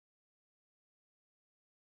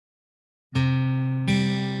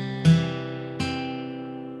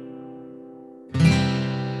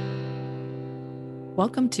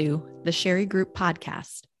Welcome to the Sherry Group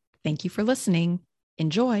podcast. Thank you for listening.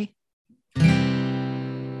 Enjoy.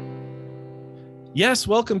 Yes,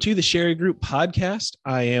 welcome to the Sherry Group podcast.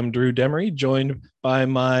 I am Drew Demery, joined by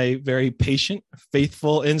my very patient,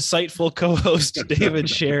 faithful, insightful co-host, David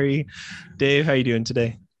Sherry. Dave, how are you doing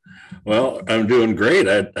today? Well, I'm doing great.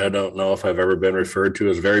 I don't know if I've ever been referred to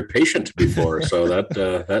as very patient before, so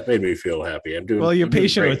that made me feel happy. Well, you're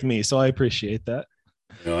patient with me, so I appreciate that.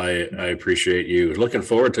 No, I appreciate you. Looking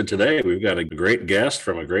forward to today. We've got a great guest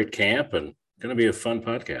from a great camp and going to be a fun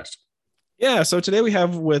podcast. Yeah, so today we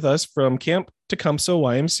have with us from Camp Tecumseh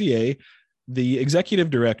YMCA, the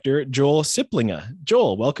executive director, Joel Sieplinga.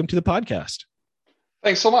 Joel, welcome to the podcast.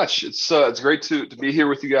 Thanks so much. It's great to be here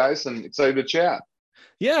with you guys and excited to chat.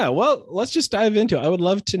 Yeah, well, let's just dive into it. I would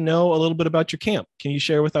love to know a little bit about your camp. Can you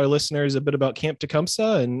share with our listeners a bit about Camp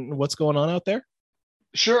Tecumseh and what's going on out there?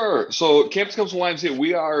 Sure. So Camp Tecumseh YMCA,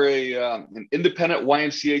 we are an independent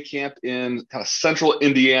YMCA camp in kind of central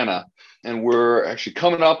Indiana. And we're actually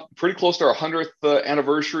coming up pretty close to our 100th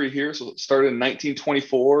anniversary here. So it started in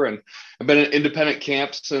 1924 and I've been an independent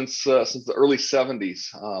camp since the early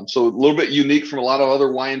 70s. So a little bit unique from a lot of other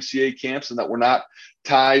YMCA camps in that we're not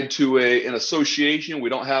tied to an association. We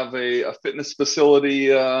don't have a fitness facility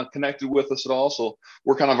connected with us at all. So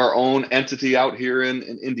we're kind of our own entity out here in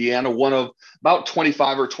Indiana, one of about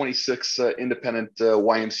 25 or 26 independent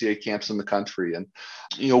YMCA camps in the country. And,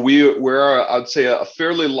 you know, we're, I'd say, a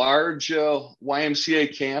fairly large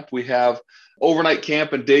YMCA camp. We have overnight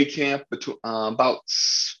camp and day camp, between about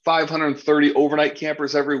 530 overnight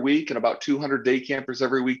campers every week and about 200 day campers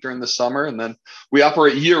every week during the summer. And then we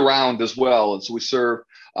operate year round as well. And so we serve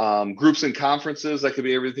groups and conferences that could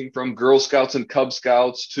be everything from Girl Scouts and Cub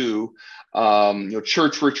Scouts to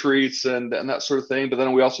church retreats and that sort of thing. But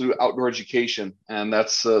then we also do outdoor education, and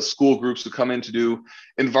that's school groups who come in to do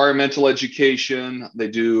environmental education. We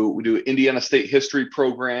do Indiana State History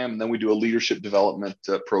program, and then we do a leadership development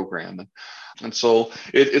program. And so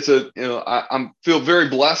I feel very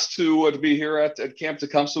blessed to be here at Camp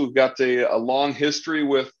Tecumseh. We've got a long history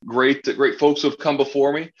with great folks who have come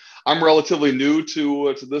before me. I'm relatively new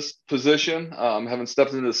to this position, having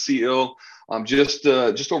stepped into the CEO just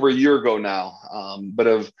over a year ago now, but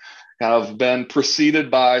have kind of been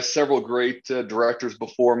preceded by several great directors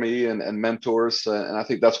before me and mentors. And I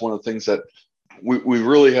think that's one of the things that we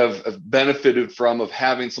really have benefited from, of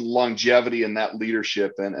having some longevity in that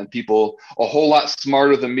leadership and people a whole lot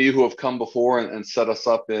smarter than me who have come before and set us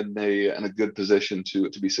up in a good position to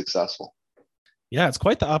be successful. Yeah, it's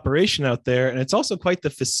quite the operation out there, and it's also quite the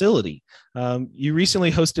facility. You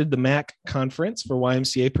recently hosted the MAC conference for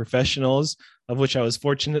YMCA professionals, of which I was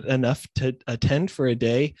fortunate enough to attend for a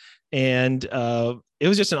day. And it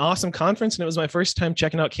was just an awesome conference, and it was my first time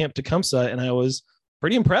checking out Camp Tecumseh, and I was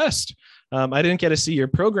pretty impressed. I didn't get to see your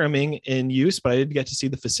programming in use, but I did get to see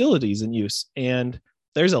the facilities in use. And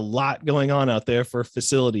there's a lot going on out there for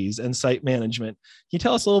facilities and site management. Can you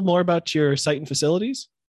tell us a little more about your site and facilities?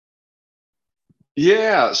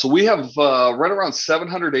 Yeah, so we have right around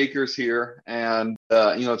 700 acres here, and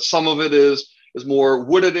some of it is more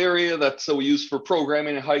wooded area that we use for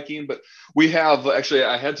programming and hiking. But we have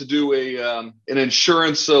I had to do an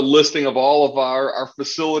insurance listing of all of our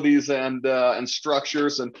facilities and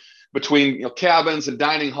structures, and between cabins and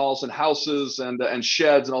dining halls and houses and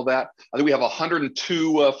sheds and all that. I think we have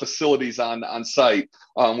 102 facilities on site,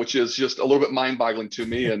 which is just a little bit mind-boggling to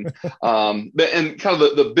me. And and kind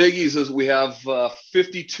of the biggies is we have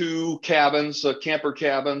 52 cabins, camper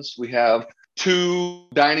cabins. We have 2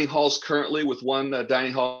 dining halls currently, with one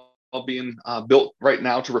dining hall being built right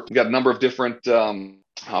now. We got a number of different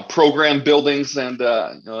program buildings and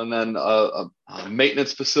then a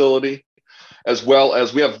maintenance facility, as well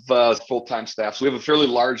as we have full-time staff. So we have a fairly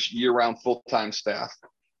large year-round full-time staff.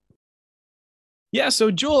 Yeah.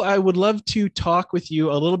 So Joel, I would love to talk with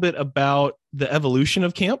you a little bit about the evolution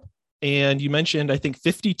of camp. And you mentioned, I think,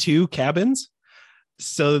 52 cabins.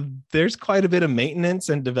 So there's quite a bit of maintenance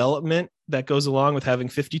and development that goes along with having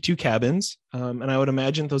 52 cabins. And I would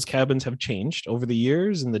imagine those cabins have changed over the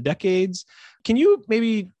years and the decades. Can you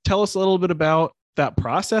maybe tell us a little bit about that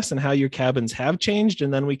process and how your cabins have changed?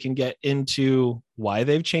 And then we can get into why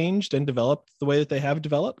they've changed and developed the way that they have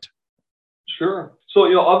developed. Sure. So,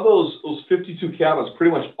 of those 52 cabins,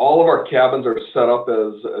 pretty much all of our cabins are set up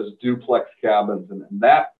as duplex cabins. And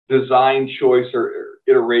that design choice or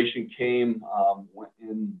iteration came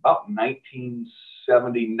in about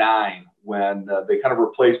 1979, when they kind of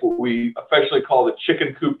replaced what we affectionately call the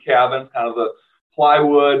chicken coop cabins, kind of the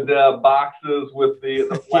plywood boxes with the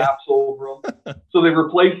flaps over them. So they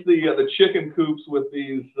replaced the chicken coops with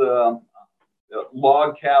these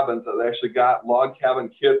log cabins. I actually got log cabin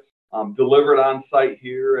kits delivered on site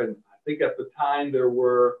here. And I think at the time there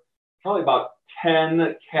were probably about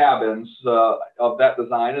 10 cabins of that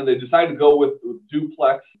design. And they decided to go with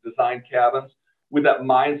duplex design cabins with that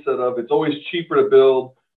mindset of it's always cheaper to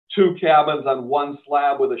build 2 cabins on one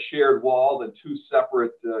slab with a shared wall than 2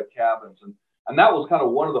 separate cabins. And that was kind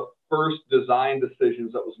of one of the first design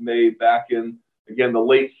decisions that was made back in, again, the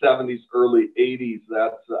late 70s, early 80s.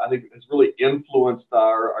 That I think has really influenced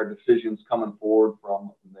our decisions coming forward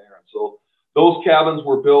from there. And so those cabins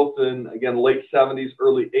were built in, again, late 70s,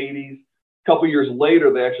 early 80s. A couple years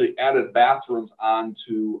later, they actually added bathrooms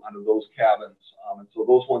onto those cabins. And so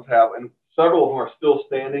those ones have, and several of them are still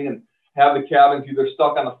standing and have the cabins either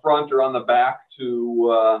stuck on the front or on the back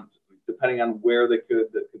to depending on where they could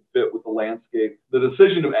fit with the landscape. The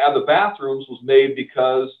decision to add the bathrooms was made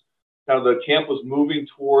because kind of the camp was moving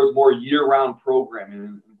towards more year-round programming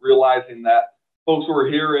and realizing that folks who were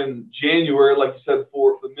here in January, like you said,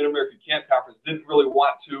 for the Mid-American Camp Conference, didn't really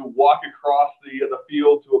want to walk across the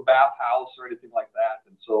field to a bathhouse or anything like that.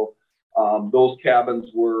 And so those cabins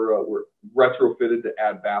were retrofitted to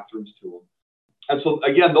add bathrooms to them. And so,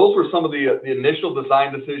 again, those were some of the initial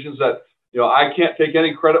design decisions that, I can't take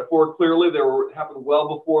any credit for clearly. They happened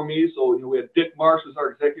well before me. So, we had Dick Marsh as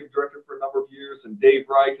our executive director for a number of years, and Dave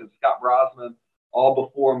Wright and Scott Brosman all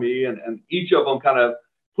before me. And each of them kind of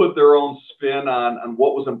put their own spin on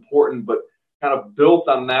what was important, but kind of built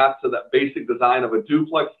on that to that basic design of a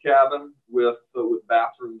duplex cabin with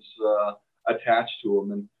bathrooms attached to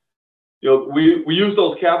them. And we used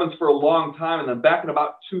those cabins for a long time, and then back in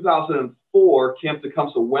about 2004, Camp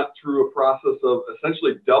Tecumseh went through a process of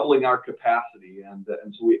essentially doubling our capacity, and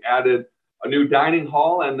so we added a new dining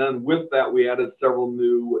hall, and then with that we added several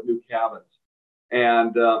new cabins.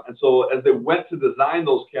 And so as they went to design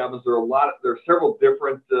those cabins, there are several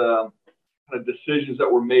different kind of decisions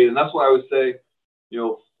that were made, and that's why I would say,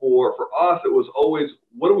 for us it was always,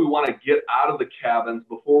 what do we want to get out of the cabins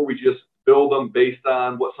before we just build them based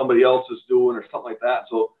on what somebody else is doing or something like that.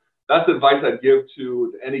 So that's advice I'd give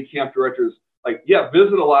to any camp directors. Like,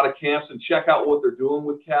 visit a lot of camps and check out what they're doing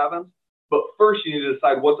with cabins. But first you need to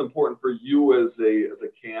decide what's important for you as a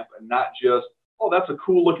camp, and not just, oh, that's a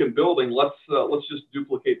cool looking building, let's just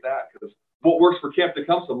duplicate that. Because what works for Camp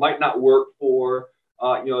Tecumseh might not work for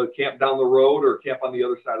a camp down the road or a camp on the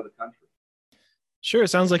other side of the country. Sure. It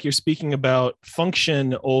sounds like you're speaking about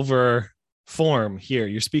function over form here.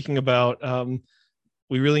 You're speaking about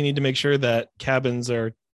we really need to make sure that cabins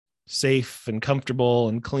are safe and comfortable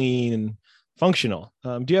and clean and functional.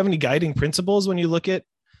 Do you have any guiding principles when you look at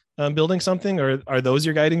building something, or are those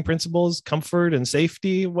your guiding principles? Comfort and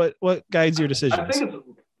safety? What guides your decisions? I think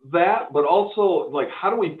it's that, but also like, how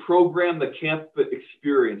do we program the camp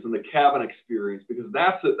experience and the cabin experience? Because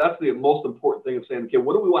that's the most important thing of saying, okay,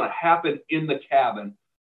 what do we want to happen in the cabin?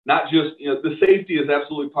 Not just, the safety is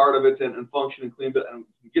absolutely part of it, and function and clean, and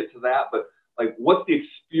we get to that, but like, what's the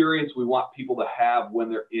experience we want people to have when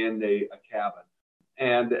they're in a cabin?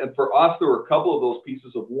 And for us, there were a couple of those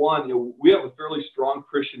pieces of one, we have a fairly strong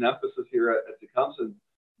Christian emphasis here at Tecumseh.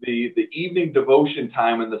 The evening devotion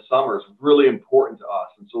time in the summer is really important to us.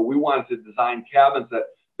 And so we wanted to design cabins that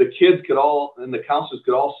the kids and the counselors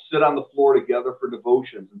could all sit on the floor together for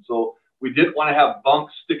devotions. And so we didn't want to have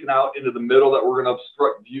bunks sticking out into the middle that were going to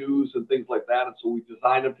obstruct views and things like that. And so we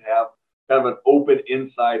designed them to have kind of an open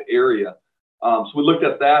inside area. So we looked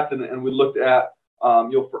at that, and we looked at,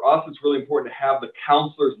 for us, it's really important to have the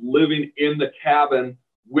counselors living in the cabin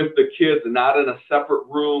with the kids and not in a separate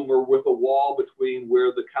room or with a wall between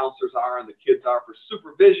where the counselors are and the kids are for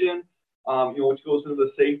supervision, which goes into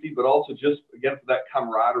the safety, but also just, again, for that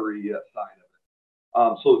camaraderie side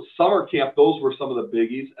of it. So summer camp, those were some of the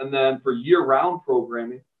biggies. And then for year-round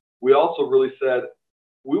programming, we also really said,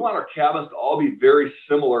 we want our cabins to all be very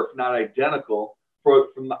similar, if not identical,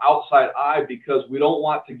 from the outside eye, because we don't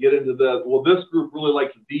want to get into this group really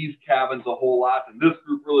likes these cabins a whole lot, and this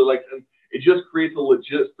group really likes, and it just creates a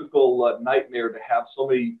logistical nightmare to have so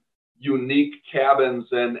many unique cabins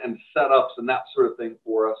and setups and that sort of thing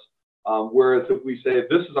for us. Whereas if we say,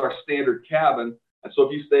 this is our standard cabin, and so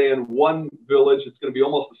if you stay in one village, it's going to be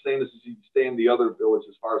almost the same as if you stay in the other village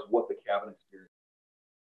as far as what the cabin experience.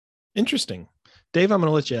 Interesting. Dave, I'm going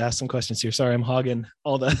to let you ask some questions here. Sorry, I'm hogging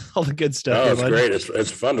all the good stuff. No, it's great.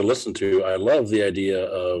 It's fun to listen to. I love the idea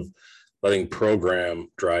of letting program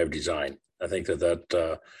drive design. I think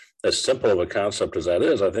that as simple of a concept as that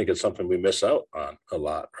is, I think it's something we miss out on a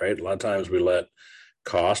lot, right? A lot of times we let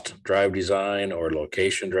cost drive design or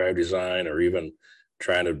location drive design, or even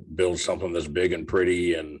trying to build something that's big and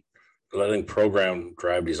pretty, and letting program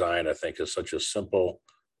drive design, I think, is such a simple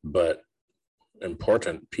but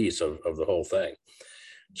important piece of the whole thing.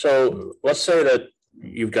 So let's say that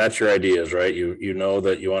you've got your ideas, right? You know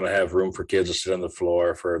that you want to have room for kids to sit on the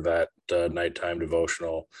floor for that nighttime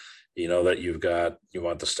devotional. You know that you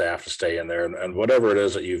want the staff to stay in there and whatever it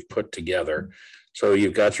is that you've put together. So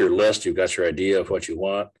you've got your list, you've got your idea of what you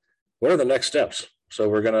want. What are the next steps? So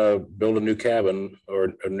we're going to build a new cabin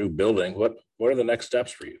or a new building. What are the next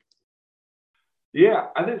steps for you? Yeah,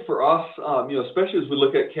 I think for us, especially as we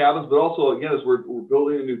look at cabins, but also again, as we're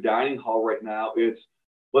building a new dining hall right now, it's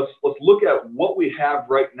let's look at what we have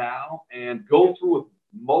right now and go through with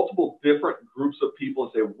multiple different groups of people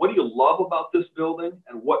and say, what do you love about this building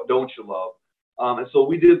and what don't you love? And so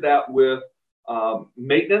we did that with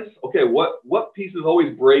maintenance. Okay, what pieces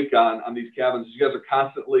always break on these cabins? You guys are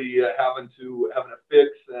constantly having to fix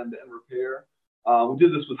and repair. We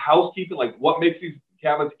did this with housekeeping, like what makes these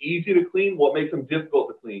cabins easy to clean, what makes them difficult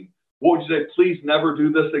to clean. What would you say, please never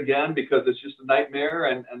do this again because it's just a nightmare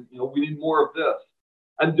and we need more of this.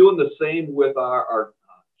 And doing the same with our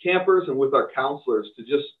campers and with our counselors, to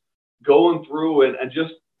just going through and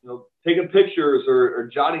just taking pictures or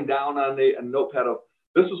jotting down on a notepad of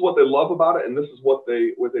this is what they love about it and this is what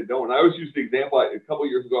they don't. And I always use the example. A couple of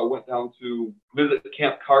years ago, I went down to visit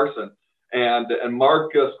Camp Carson, and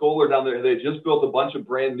Mark Scholar down there. They just built a bunch of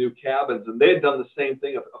brand new cabins, and they had done the same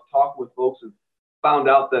thing of talking with folks and found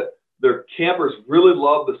out that their campers really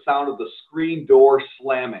love the sound of the screen door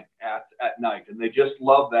slamming at night, and they just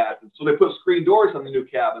love that. And so they put screen doors on the new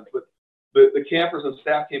cabins, but the campers and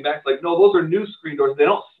staff came back like, no, those are new screen doors. They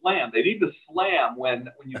don't slam. They need to slam when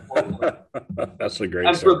you close them. That's a great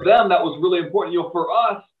And story. for them, that was really important. For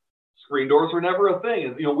us, screen doors were never a thing.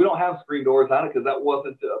 And, we don't have screen doors on it because that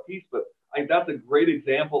wasn't a piece. But I think that's a great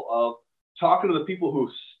example of talking to the people who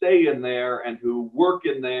stay in there and who work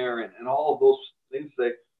in there and all of those things.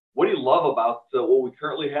 Say, what do you love about what we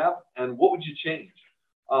currently have, and what would you change?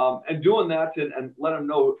 And doing that and let them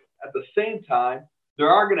know at the same time, there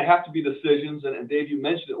are going to have to be decisions. And Dave, you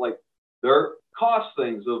mentioned it, like there are cost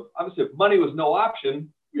things of, obviously, if money was no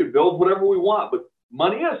option, we could build whatever we want. But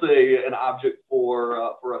money is an object for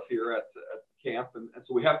us here at camp. And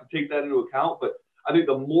so we have to take that into account. But I think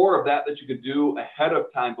the more of that you could do ahead of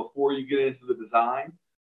time before you get into the design,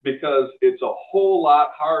 because it's a whole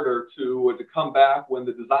lot harder to come back when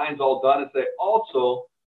the design's all done and say, also,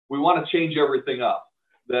 we want to change everything up.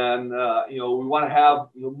 Then, we want to have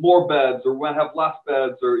more beds, or we want to have less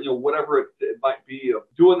beds, or, whatever it might be, of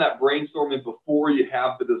doing that brainstorming before you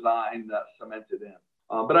have the design cemented in.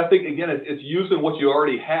 But I think, again, it's using what you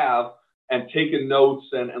already have and taking notes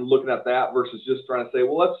and looking at that versus just trying to say,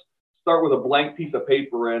 well, let's start with a blank piece of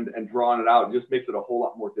paper and drawing it out. It just makes it a whole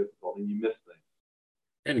lot more difficult, and you miss things.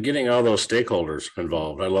 And getting all those stakeholders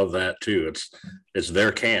involved. I love that too. It's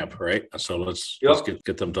their camp, right? So let's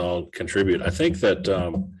get them to all contribute. I think that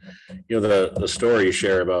the story you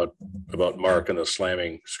share about Mark and the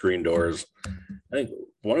slamming screen doors. I think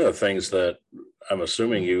one of the things that I'm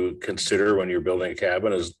assuming you consider when you're building a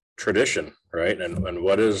cabin is tradition, right? And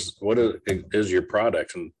what is your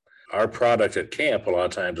product? And our product at camp a lot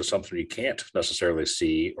of times is something you can't necessarily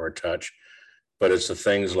see or touch, but it's the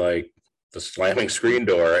things like the slamming screen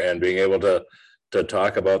door and being able to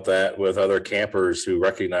talk about that with other campers who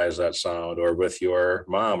recognize that sound, or with your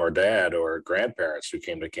mom or dad or grandparents who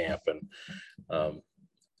came to camp, and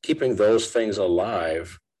keeping those things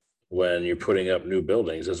alive when you're putting up new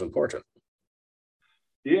buildings is important.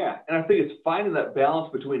 Yeah, and I think it's finding that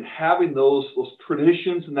balance between having those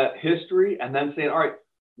traditions and that history, and then saying, all right,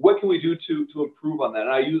 what can we do to improve on that? And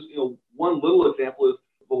I use, one little example is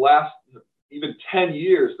the last even 10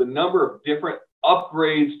 years, the number of different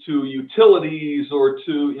upgrades to utilities or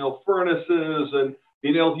to, furnaces, and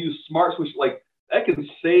being able to use smart switch, like that can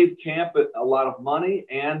save camp a lot of money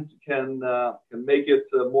and can make it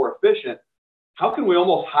more efficient. How can we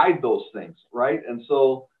almost hide those things, right? And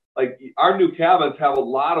so, like, our new cabins have a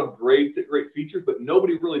lot of great features, but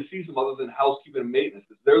nobody really sees them other than housekeeping and maintenance,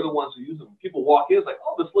 because they're the ones who use them. When people walk in, it's like,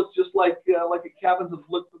 oh, this looks just like a cabin that's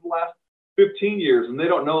looked for the last 15 years, and they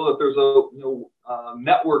don't know that there's a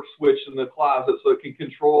network switch in the closet so it can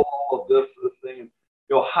control all of this thing. And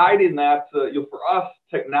hiding that, for us,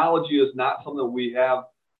 technology is not something we have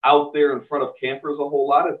out there in front of campers a whole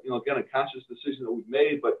lot. It's, again, a conscious decision that we've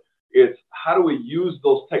made, but it's how do we use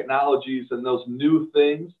those technologies and those new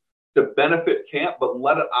things to benefit camp, but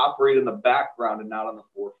let it operate in the background and not on the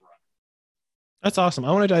forefront. That's awesome.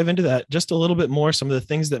 I want to dive into that just a little bit more, some of the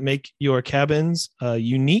things that make your cabins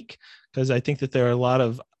unique, because I think that there are a lot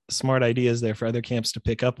of smart ideas there for other camps to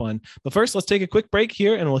pick up on. But first, let's take a quick break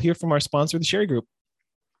here, and we'll hear from our sponsor, the Sherry Group.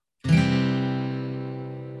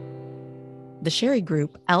 The Sherry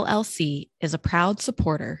Group, LLC, is a proud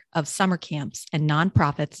supporter of summer camps and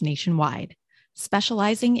nonprofits nationwide,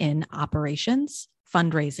 specializing in operations,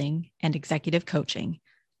 fundraising, and executive coaching.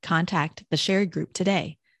 Contact the Sherry Group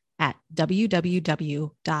today at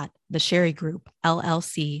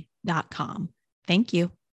www.thesherrygroupllc.com. Thank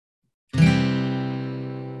you.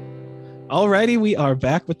 Alrighty, we are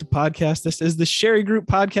back with the podcast. This is the Sherry Group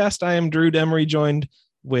podcast. I am Drew Demery, joined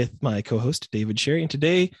with my co-host David Sherry, and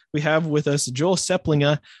today we have with us Joel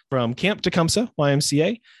Sieplinga from Camp Tecumseh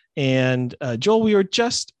YMCA. And Joel, we were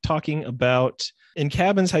just talking about in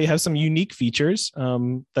cabins how you have some unique features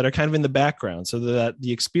that are kind of in the background, so that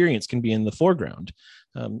the experience can be in the foreground.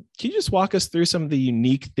 Can you just walk us through some of the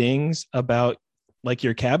unique things about like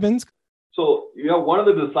your cabins? So, one of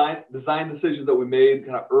the design decisions that we made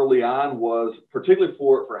kind of early on was particularly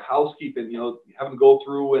for housekeeping, having to go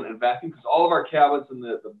through and vacuum, because all of our cabins in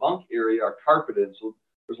the bunk area are carpeted. So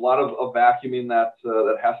there's a lot of vacuuming that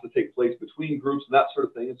has to take place between groups and that sort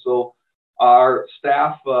of thing. And so our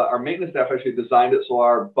staff, our maintenance staff actually designed it so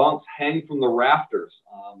our bunks hang from the rafters.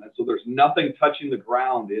 And so there's nothing touching the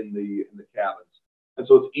ground in the cabins. And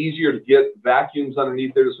so it's easier to get vacuums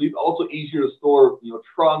underneath there to sleep. Also easier to store,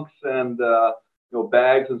 trunks and,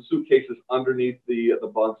 bags and suitcases underneath the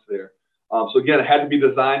bunks there. So again, it had to be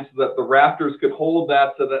designed so that the rafters could hold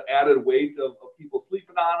that added weight of people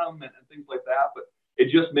sleeping on them and things like that. But it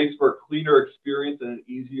just makes for a cleaner experience and an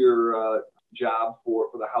easier job for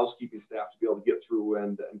the housekeeping staff to be able to get through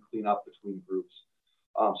and clean up between groups.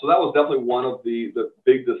 So that was definitely one of the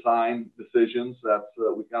big design decisions that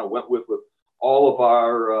we kind of went with all of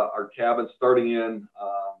our cabins, starting in,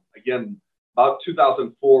 again, about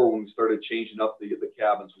 2004 when we started changing up the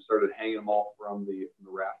cabins. We started hanging them all from the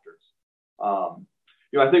rafters. I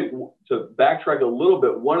think to backtrack a little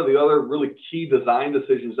bit, one of the other really key design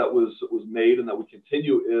decisions that was made and that we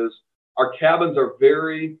continue is our cabins are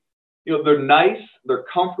very, they're nice, they're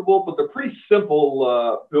comfortable, but they're pretty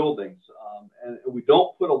simple buildings. And we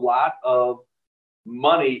don't put a lot of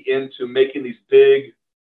money into making these big,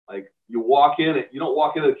 like, you don't walk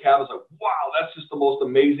into the cabin, it's like, wow, that's just the most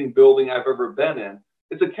amazing building I've ever been in.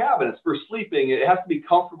 It's a cabin, it's for sleeping, it has to be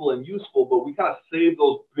comfortable and useful, but we kind of save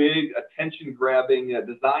those big attention-grabbing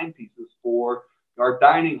design pieces for our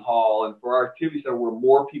dining hall and for our activity center where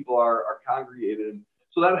more people are congregated. And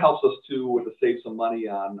so that helps us to save some money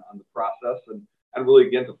on the process and really,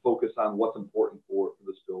 again, to focus on what's important for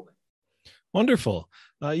this building. Wonderful.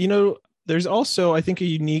 There's also, I think, a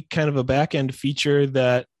unique kind of a back-end feature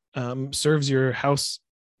that serves your house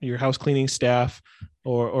cleaning staff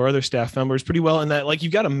or other staff members pretty well, in that, like,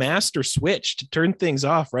 you've got a master switch to turn things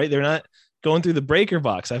off, right? They're not going through the breaker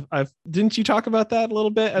box. Didn't you talk about that a little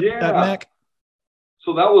bit at Mac?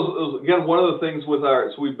 So that was again one of the things with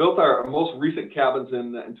so we built our most recent cabins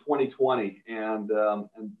in 2020, and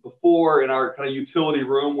before, in our kind of utility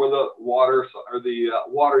room where the water or the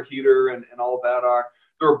water heater and all of that are,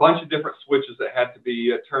 there were a bunch of different switches that had to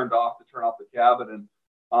be turned off to turn off the cabin. And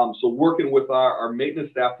so working with our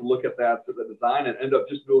maintenance staff to look at that, to the design, and end up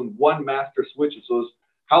just doing one master switch. And so as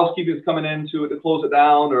housekeeping is coming into it to close it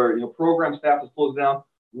down, or program staff is closing down,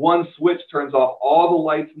 one switch turns off all the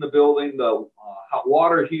lights in the building, the hot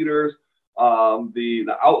water heaters, the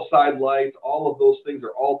outside lights, all of those things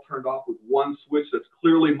are all turned off with one switch that's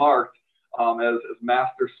clearly marked as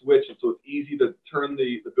master switch. And so it's easy to turn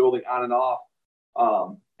the building on and off.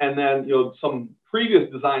 And then, some previous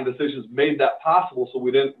design decisions made that possible, so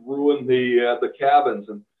we didn't ruin the cabins.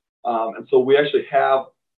 And so we actually have,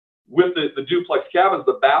 with the duplex cabins,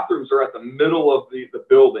 the bathrooms are at the middle of the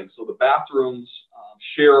building. So the bathrooms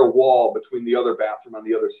share a wall between the other bathroom on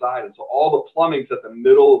the other side. And so all the plumbing's at the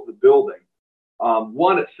middle of the building.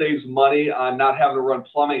 One, it saves money on not having to run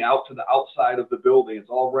plumbing out to the outside of the building. It's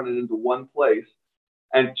all running into one place.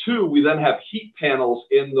 And two, we then have heat panels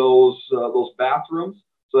in those bathrooms,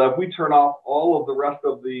 so that if we turn off all of the rest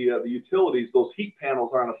of the utilities, those heat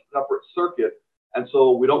panels are on a separate circuit, and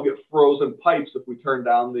so we don't get frozen pipes if we turn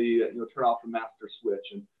down turn off the master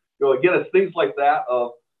switch. And again, it's things like that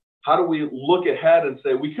of how do we look ahead and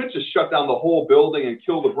say we could just shut down the whole building and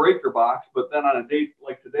kill the breaker box, but then on a day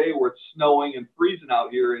like today where it's snowing and freezing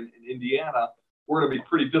out here in Indiana, we're going to be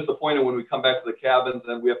pretty disappointed when we come back to the cabins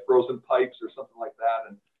and we have frozen pipes or something like that.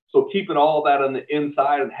 And so keeping all that on the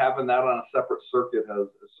inside and having that on a separate circuit has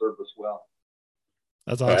served us well.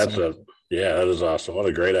 That's awesome. That is awesome. What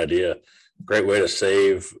a great idea. Great way to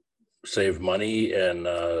save money and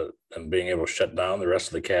being able to shut down the rest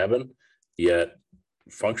of the cabin, yet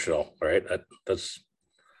functional, right?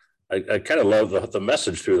 I kind of love the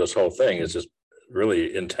message through this whole thing is just really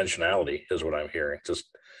intentionality is what I'm hearing. Just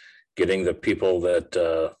getting the people that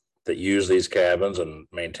that use these cabins and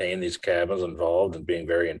maintain these cabins involved in being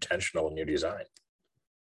very intentional in your design.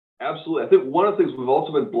 Absolutely. I think one of the things we've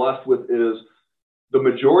also been blessed with is the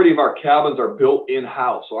majority of our cabins are built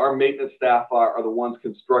in-house. So our maintenance staff are the ones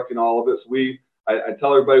constructing all of it. So I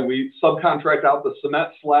tell everybody we subcontract out the cement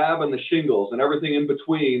slab and the shingles, and everything in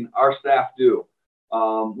between our staff do,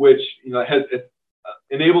 which has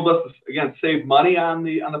enabled us to, again, save money on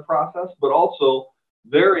the process, but also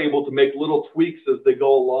they're able to make little tweaks as they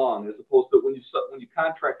go along, as opposed to when you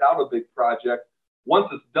contract out a big project, once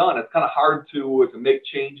it's done, it's kind of hard to make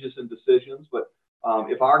changes and decisions. But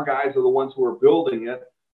if our guys are the ones who are building it,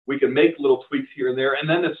 we can make little tweaks here and there. And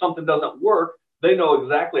then if something doesn't work, they know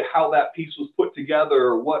exactly how that piece was put together,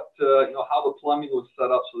 or what how the plumbing was set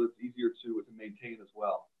up, so it's easier to maintain as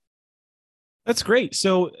well. That's great.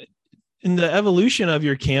 So in the evolution of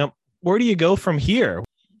your camp, where do you go from here?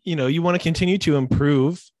 You want to continue to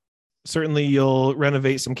improve. Certainly you'll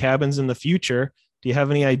renovate some cabins in the future. Do you have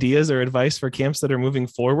any ideas or advice for camps that are moving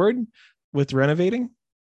forward with renovating?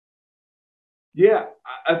 Yeah,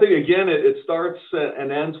 I think, again, it starts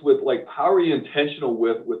and ends with, how are you intentional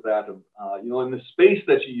with that? In the space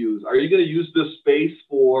that you use, are you going to use this space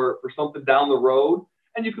for something down the road?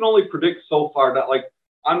 And you can only predict so far. That,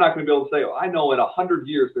 I'm not going to be able to say, I know in 100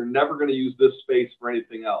 years, they're never going to use this space for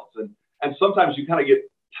anything else. And sometimes you kind of get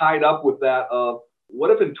tied up with that of,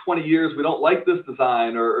 what if in 20 years we don't like this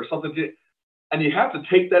design or something? And you have to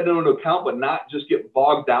take that into account, but not just get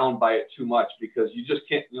bogged down by it too much, because you just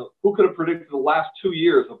can't, who could have predicted the last 2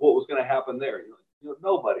 years of what was going to happen there?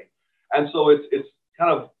 Nobody. And so it's kind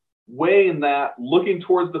of weighing that, looking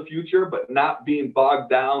towards the future, but not being bogged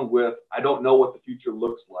down with, I don't know what the future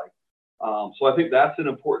looks like. So I think that's an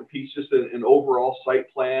important piece, just an overall site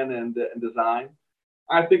plan and design.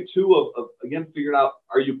 I think too of again, figuring out,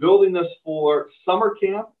 are you building this for summer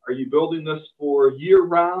camp? Are you building this for year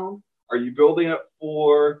round? Are you building it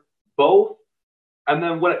for both? And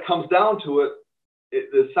then when it comes down to it,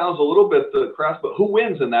 it sounds a little bit crass, but who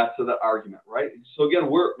wins in that argument, right? So again,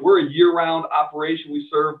 we're a year-round operation. We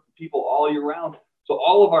serve people all year round. So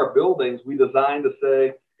all of our buildings, we designed to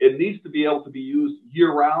say it needs to be able to be used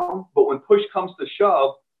year-round. But when push comes to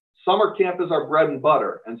shove, summer camp is our bread and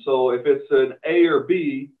butter. And so if it's an A or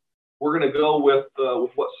B, we're going to go with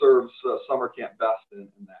what serves summer camp best in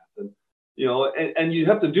that. And you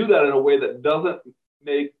have to do that in a way that doesn't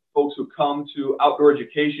make folks who come to outdoor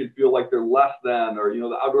education feel like they're less than, or,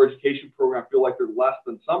 the outdoor education program feel like they're less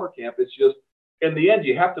than summer camp. It's just, in the end,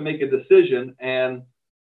 you have to make a decision, and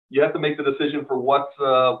you have to make the decision for what's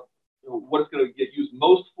going to get used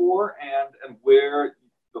most for, and where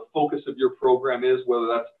the focus of your program is, whether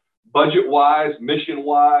that's budget-wise,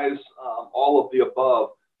 mission-wise, all of the above.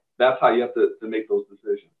 That's how you have to make those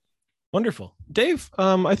decisions. Wonderful. Dave,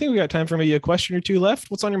 I think we got time for maybe a question or two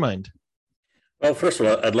left. What's on your mind? Well, first of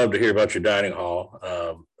all, I'd love to hear about your dining hall.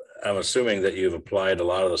 I'm assuming that you've applied a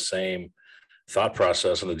lot of the same thought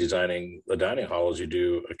process into designing the dining hall as you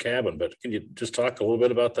do a cabin, but can you just talk a little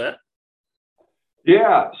bit about that?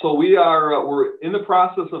 Yeah, so we're in the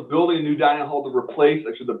process of building a new dining hall to replace,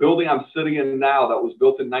 actually, the building I'm sitting in now that was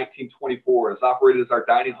built in 1924. Has operated as our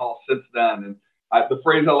dining hall since then. And the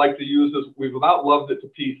phrase I like to use is, we've about loved it to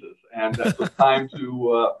pieces, and it's time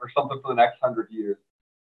for something for the next 100 years.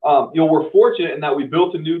 We're fortunate in that we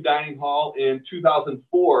built a new dining hall in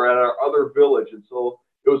 2004 at our other village. And so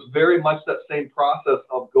it was very much that same process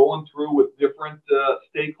of going through with different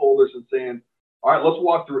stakeholders and saying, all right, let's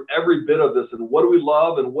walk through every bit of this, and what do we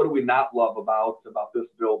love and what do we not love about this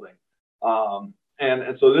building.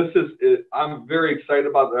 And so I'm very excited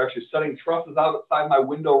about it. They're actually setting trusses outside my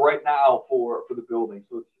window right now for the building.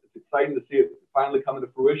 So it's exciting to see it finally coming to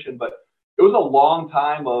fruition. But it was a long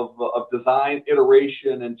time of design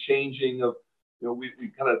iteration and changing of, we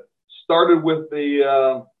kind of started with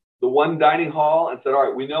the one dining hall and said, all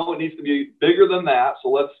right, we know it needs to be bigger than that, so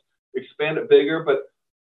let's expand it bigger. But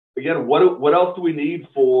again, what else do we need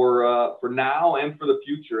for now and for the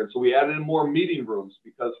future? And so we added in more meeting rooms,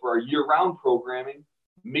 because for our year-round programming,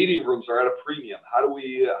 meeting rooms are at a premium. How do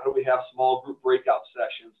we have small group breakout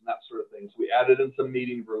sessions and that sort of thing? So we added in some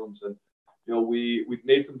meeting rooms, and we've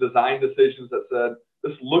made some design decisions that said,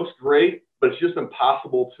 this looks great, but it's just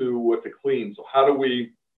impossible to clean. So how do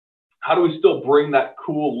we still bring that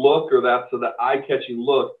cool look, or that eye-catching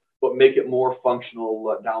look, but make it more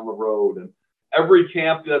functional down the road? And every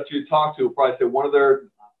camp that you talk to will probably say one of their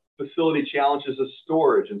facility challenges is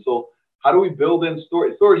storage. And so how do we build in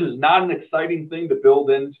storage? Storage is not an exciting thing to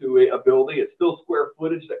build into a building. It's still square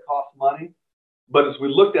footage that costs money. But as we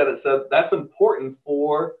looked at it, said that's important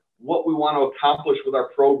for what we want to accomplish with our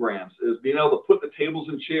programs, is being able to put the tables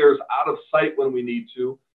and chairs out of sight when we need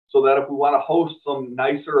to, so that if we want to host some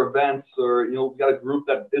nicer events or, we've got a group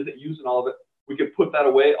that isn't using all of it, we can put that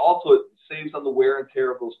away. Also, it saves on the wear and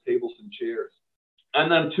tear of those tables and chairs.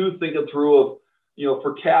 And then two, thinking through of,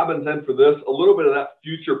 for cabins and for this, a little bit of that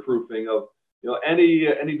future proofing of,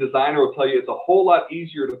 any designer will tell you it's a whole lot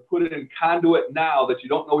easier to put it in conduit now that you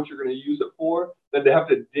don't know what you're going to use it for than to have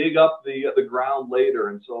to dig up the ground later.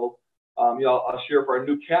 And so, I'll share for our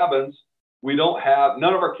new cabins,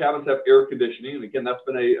 none of our cabins have air conditioning. And again, that's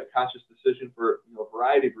been a conscious decision for a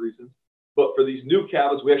variety of reasons. But for these new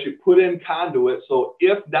cabins, we actually put in conduit. So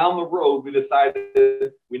if down the road we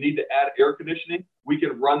decided we need to add air conditioning, we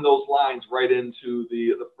can run those lines right into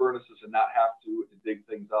the furnaces and not have to dig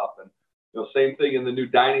things up. And same thing in the new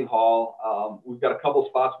dining hall. We've got a couple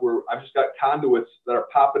spots where I've just got conduits that are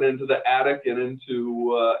popping into the attic and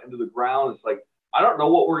into the ground. It's like, I don't know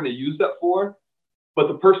what we're going to use that for, but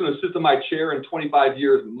the person who sits in my chair in 25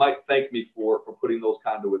 years might thank me for putting those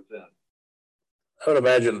conduits in. I would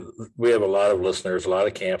imagine we have a lot of listeners, a lot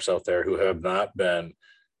of camps out there who have not been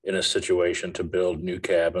in a situation to build new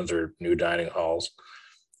cabins or new dining halls,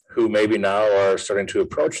 who maybe now are starting to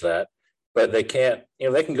approach that, but they can't,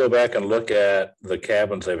 they can go back and look at the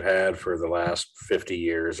cabins they've had for the last 50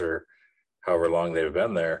 years or however long they've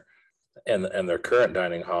been there and their current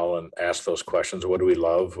dining hall and ask those questions. What do we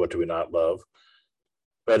love? What do we not love?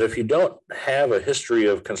 But if you don't have a history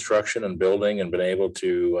of construction and building and been able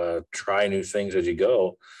to try new things as you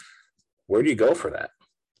go, where do you go for that?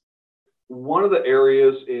 One of the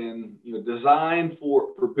areas in design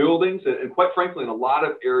for buildings, and quite frankly, in a lot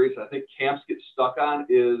of areas I think camps get stuck on,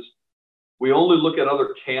 is we only look at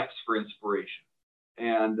other camps for inspiration.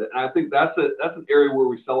 And I think that's an area where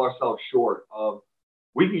we sell ourselves short of.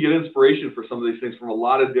 We can get inspiration for some of these things from a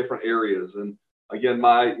lot of different areas. And again,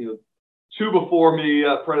 my two before me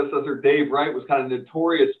predecessor, Dave Wright, was kind of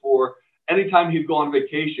notorious for anytime he'd go on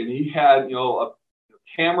vacation, he had, a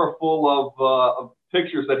camera full of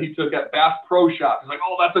pictures that he took at Bass Pro Shop. He's like,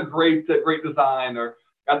 oh, that's a great design, or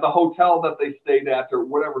at the hotel that they stayed at, or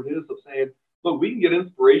whatever it is, of saying, look, we can get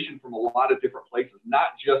inspiration from a lot of different places, not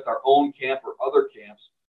just our own camp or other camps.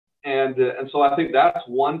 And so I think that's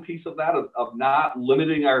one piece of that, of not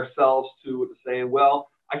limiting ourselves to saying, well,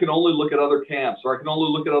 I can only look at other camps, or I can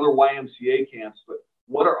only look at other YMCA camps, but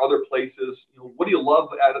what are other places? What do you love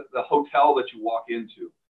at the hotel that you walk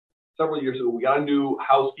into? Several years ago, we got a new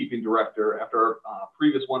housekeeping director after our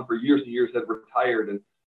previous one for years and years had retired.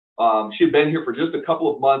 And she had been here for just a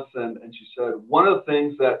couple of months. And she said, one of the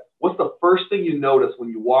things what's the first thing you notice when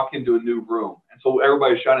you walk into a new room? And so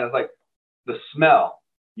everybody's shouting, it's like the smell.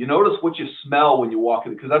 You notice what you smell when you walk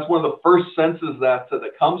in, because that's one of the first senses that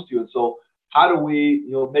comes to you. And so how do we,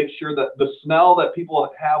 make sure that the smell that people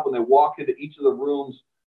have when they walk into each of the rooms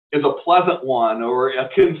is a pleasant one or a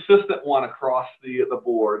consistent one across the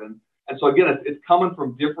board? And so again, it's coming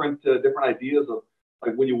from different ideas of,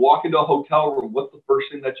 like, when you walk into a hotel room, what's the first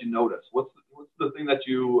thing that you notice? What's the thing that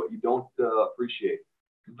you don't appreciate?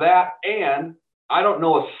 That, and I don't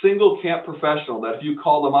know a single camp professional that if you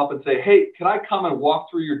call them up and say, hey, can I come and walk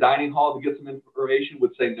through your dining hall to get some information,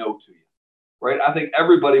 would say no to you, right? I think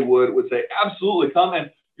everybody would say, absolutely, come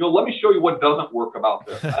and, let me show you what doesn't work about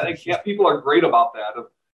this. I think camp people are great about that.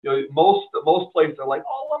 Most places are like,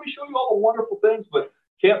 oh, let me show you all the wonderful things. But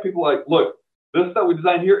camp people are like, look, this that we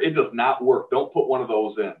designed here, it does not work. Don't put one of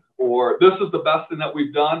those in. Or this is the best thing that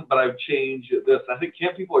we've done, but I've changed this. I think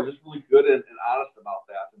camp people are just really good and honest about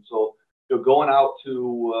that. And so, going out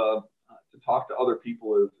to talk to other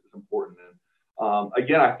people is important. And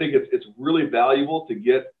again, I think it's really valuable to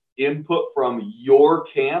get input from your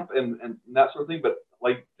camp and that sort of thing. But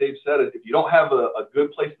like Dave said, if you don't have a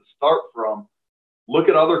good place to start from, look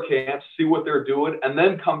at other camps, see what they're doing, and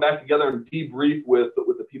then come back together and debrief with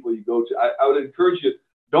the people you go to. I would encourage you,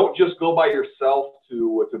 don't just go by yourself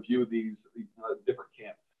to view these different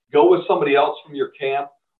camps. Go with somebody else from your camp.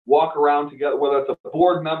 Walk around together, whether it's a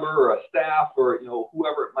board member or a staff or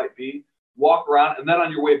whoever it might be. Walk around, and then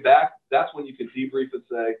on your way back, that's when you can debrief and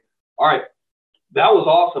say, all right, that was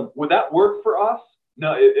awesome. Would that work for us?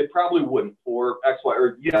 No, it probably wouldn't for X, Y,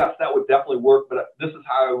 or yes, that would definitely work, but this is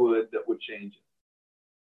how I would change it.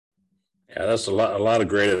 Yeah, that's a lot of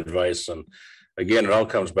great advice. And again, it all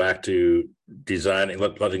comes back to designing,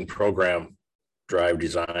 letting program drive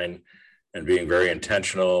design and being very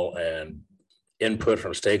intentional and input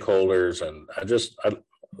from stakeholders. And I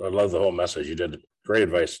love the whole message. You did great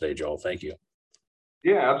advice today, Joel. Thank you.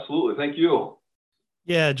 Yeah, absolutely. Thank you.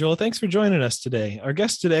 Yeah, Joel, thanks for joining us today. Our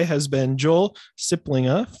guest today has been Joel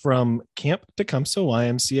Sieplinga from Camp Tecumseh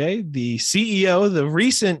YMCA, the CEO, the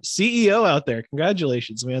recent CEO out there.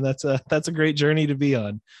 Congratulations, man. That's a great journey to be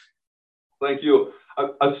on. Thank you.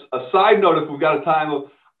 a side note, if we've got a time,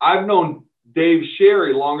 I've known Dave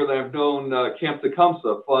Sherry longer than I've known Camp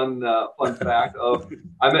Tecumseh. Fun fact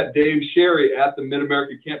I met Dave Sherry at the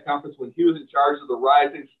Mid-American Camp Conference when he was in charge of the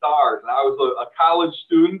Rising Stars. And I was a college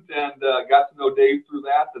student and got to know Dave through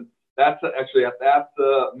that. And that's actually at that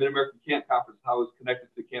Mid-American Camp Conference how I was connected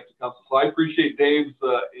to Camp Tecumseh. So I appreciate Dave's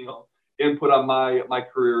input on my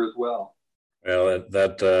career as well. Well,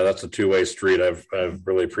 that's a two-way street. I've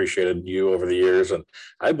really appreciated you over the years, and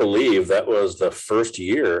I believe that was the first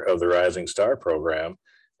year of the Rising Star program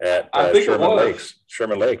at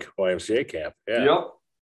Sherman Lake YMCA camp. Yeah.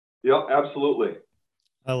 Yep, absolutely.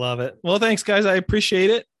 I love it. Well, thanks, guys. I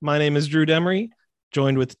appreciate it. My name is Drew Demery,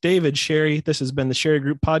 joined with David Sherry. This has been the Sherry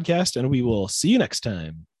Group Podcast, and we will see you next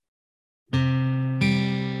time.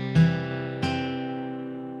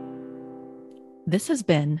 This has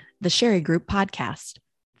been the Sherry Group Podcast.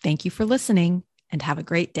 Thank you for listening and have a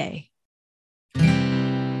great day.